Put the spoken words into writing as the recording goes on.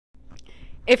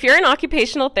If you're an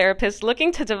occupational therapist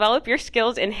looking to develop your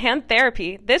skills in hand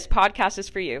therapy, this podcast is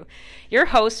for you. Your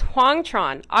host, Huang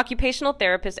Tran, occupational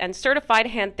therapist and certified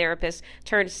hand therapist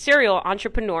turned serial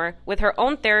entrepreneur with her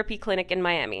own therapy clinic in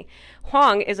Miami.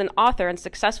 Huang is an author and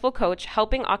successful coach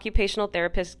helping occupational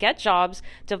therapists get jobs,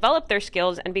 develop their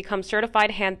skills, and become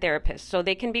certified hand therapists so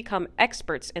they can become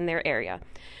experts in their area.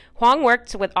 Huang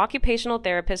works with occupational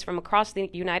therapists from across the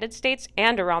United States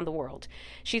and around the world.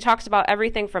 She talks about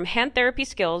everything from hand therapy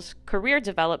skills, career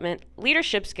development,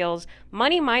 leadership skills,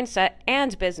 money mindset,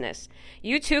 and business.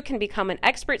 You too can become an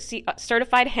expert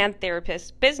certified hand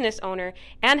therapist, business owner,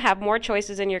 and have more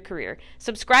choices in your career.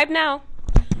 Subscribe now.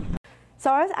 So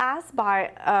I was asked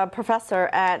by a professor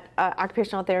at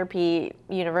Occupational Therapy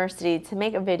University to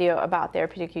make a video about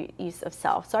therapeutic use of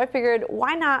self. So I figured,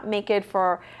 why not make it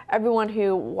for everyone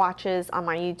who watches on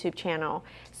my YouTube channel?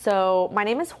 So my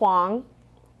name is Huang,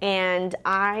 and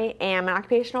I am an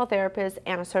occupational therapist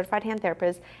and a certified hand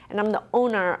therapist, and I'm the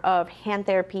owner of Hand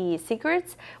Therapy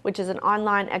Secrets, which is an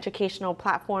online educational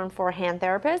platform for hand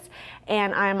therapists,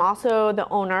 and I'm also the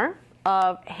owner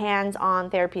of Hands-On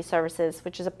Therapy Services,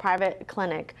 which is a private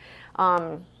clinic.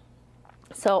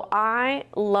 So I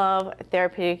love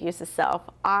therapeutic use of self.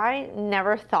 I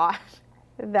never thought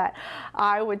that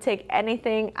I would take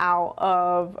anything out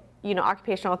of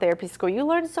occupational therapy school. You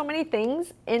learn so many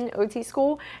things in OT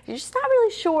school. You're just not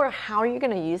really sure how you're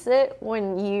going to use it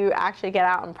when you actually get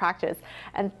out and practice.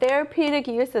 And therapeutic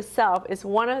use of self is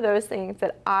one of those things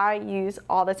that I use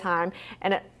all the time.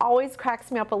 And it always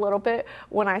cracks me up a little bit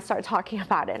when I start talking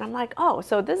about it. And I'm like, oh,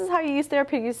 so this is how you use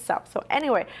therapeutic use of self. So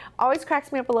anyway, always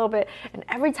cracks me up a little bit. And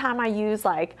every time I use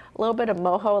like a little bit of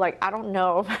moho, like I don't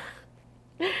know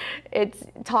it's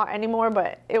taught anymore,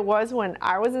 but it was when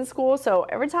I was in school. So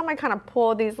every time I kind of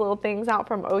pull these little things out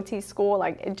from OT school,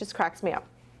 like it just cracks me up.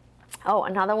 Oh,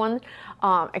 another one,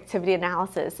 activity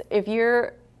analysis. If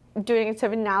you're doing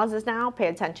activity analysis now, pay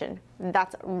attention.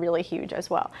 That's really huge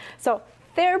as well. So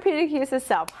therapeutic use of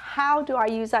self. How do I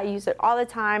use that? I use it all the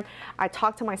time. I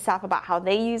talk to my staff about how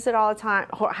they use it all the time,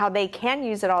 or how they can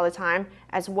use it all the time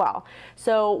as well.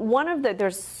 So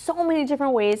there's so many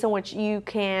different ways in which you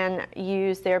can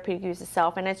use therapeutic use of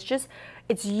self, and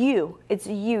it's you.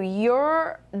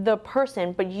 You're the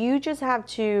person, but you just have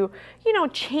to,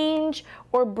 change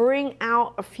or bring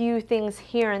out a few things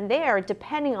here and there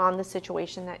depending on the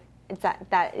situation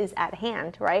that is at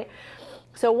hand, right?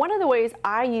 So one of the ways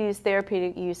I use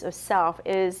therapeutic use of self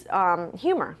is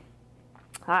humor.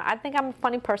 I think I'm a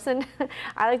funny person.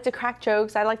 I like to crack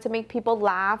jokes. I like to make people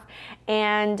laugh.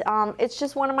 And it's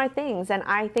just one of my things. And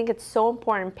I think it's so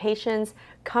important. Patients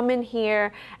come in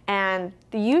here, and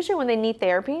usually when they need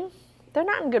therapy, they're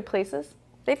not in good places.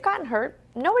 They've gotten hurt.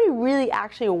 Nobody really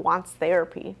actually wants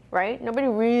therapy, right? Nobody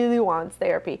really wants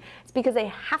therapy. It's because they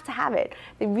have to have it.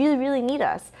 They really, really need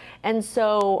us. And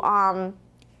so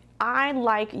I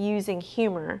like using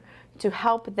humor to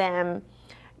help them,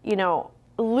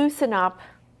 loosen up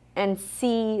and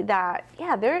see that,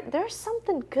 yeah, there's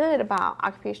something good about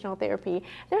occupational therapy.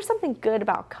 There's something good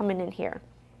about coming in here.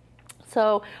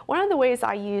 So one of the ways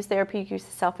I use therapeutic use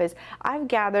of self is I've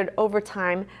gathered over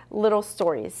time little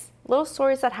stories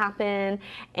that happen,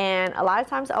 and a lot of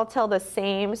times I'll tell the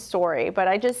same story, but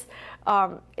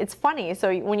it's funny.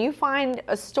 So when you find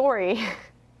a story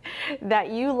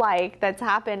that you like that's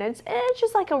happened, it's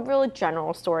just like a really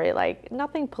general story, like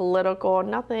nothing political,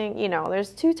 nothing,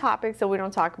 there's two topics that we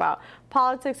don't talk about: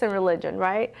 politics and religion,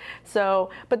 right?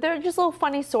 So, but they're just little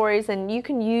funny stories, and you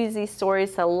can use these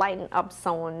stories to lighten up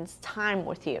someone's time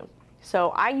with you.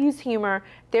 So I use humor,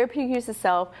 therapeutic use of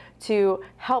self, to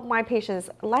help my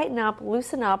patients lighten up,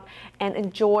 loosen up, and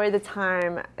enjoy the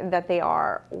time that they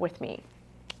are with me.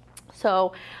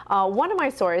 So one of my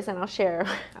stories, and I'll share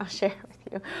with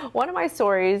you, one of my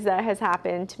stories that has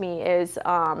happened to me is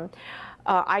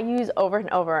I use over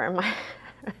and over,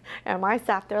 and my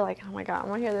staff, they're like, oh my God, I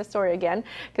want to hear this story again,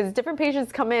 because different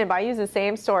patients come in, but I use the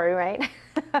same story, right?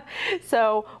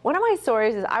 So one of my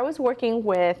stories is I was working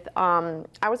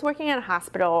in a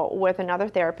hospital with another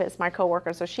therapist, my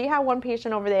coworker. So she had one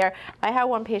patient over there, I had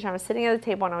one patient. I was sitting at the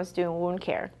table and I was doing wound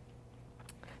care.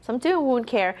 So I'm doing wound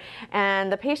care,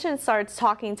 and the patient starts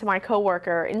talking to my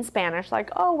coworker in Spanish,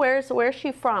 like, oh, where's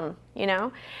she from,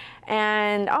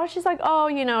 And she's like,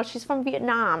 oh, she's from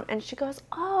Vietnam. And she goes,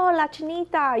 oh, La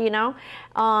Chinita,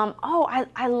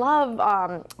 I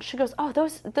love, she goes, oh,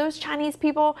 those Chinese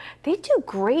people, they do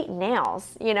great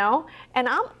nails, And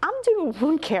I'm doing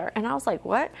wound care. And I was like,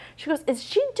 what? She goes, is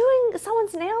she doing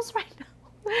someone's nails right now?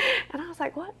 And I was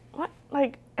like, what?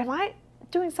 Like, am I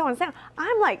doing someone's nail.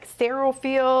 I'm like sterile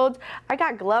field. I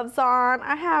got gloves on.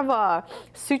 I have a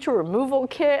suture removal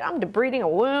kit. I'm debriding a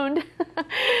wound.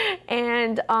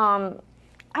 And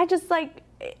I just like,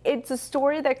 it's a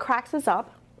story that cracks us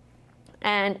up.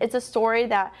 And it's a story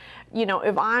that, you know,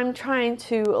 if I'm trying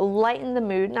to lighten the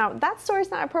mood, now that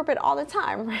story's not appropriate all the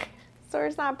time, right?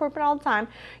 Story's not appropriate all the time.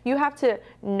 You have to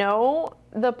know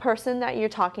the person that you're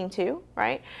talking to,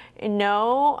 right? And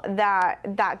know that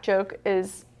that joke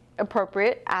is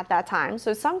appropriate at that time.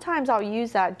 So sometimes I'll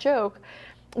use that joke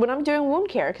when I'm doing wound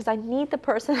care because I need the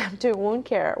person I'm doing wound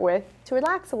care with to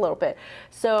relax a little bit.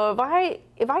 So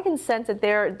if I can sense that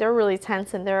they're really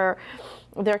tense and they're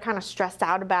kind of stressed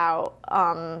out about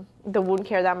the wound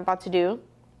care that I'm about to do,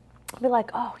 I'll be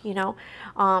like, oh, you know,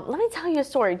 let me tell you a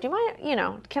story. Do you mind, you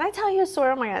know, can I tell you a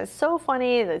story? Oh my God, it's so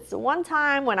funny. It's one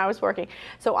time when I was working.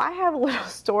 So I have little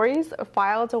stories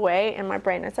filed away in my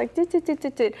brain. It's like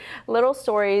little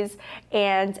stories.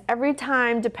 And every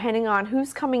time, depending on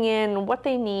who's coming in, what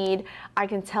they need, I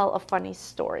can tell a funny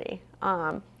story.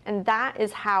 And that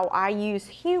is how I use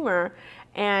humor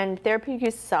and therapeutic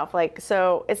use of self. Like,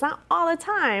 so it's not all the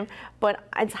time, but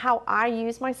it's how I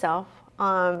use myself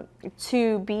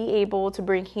to be able to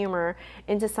bring humor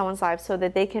into someone's life so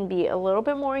that they can be a little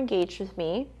bit more engaged with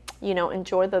me, you know,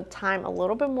 enjoy the time a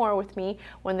little bit more with me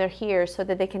when they're here so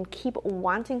that they can keep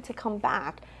wanting to come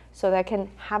back so that I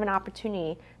can have an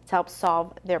opportunity to help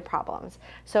solve their problems.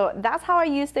 So that's how I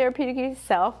use therapeutic use of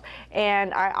self,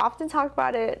 and I often talk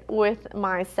about it with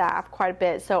my staff quite a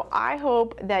bit. So I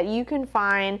hope that you can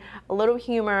find a little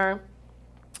humor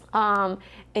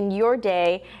in your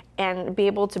day and be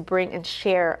able to bring and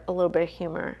share a little bit of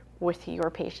humor with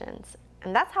your patients.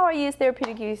 And that's how I use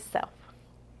therapeutic use of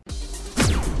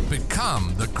self.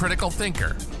 Become the critical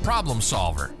thinker, problem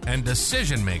solver, and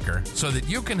decision maker so that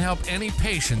you can help any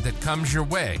patient that comes your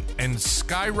way and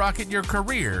skyrocket your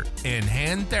career in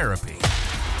hand therapy.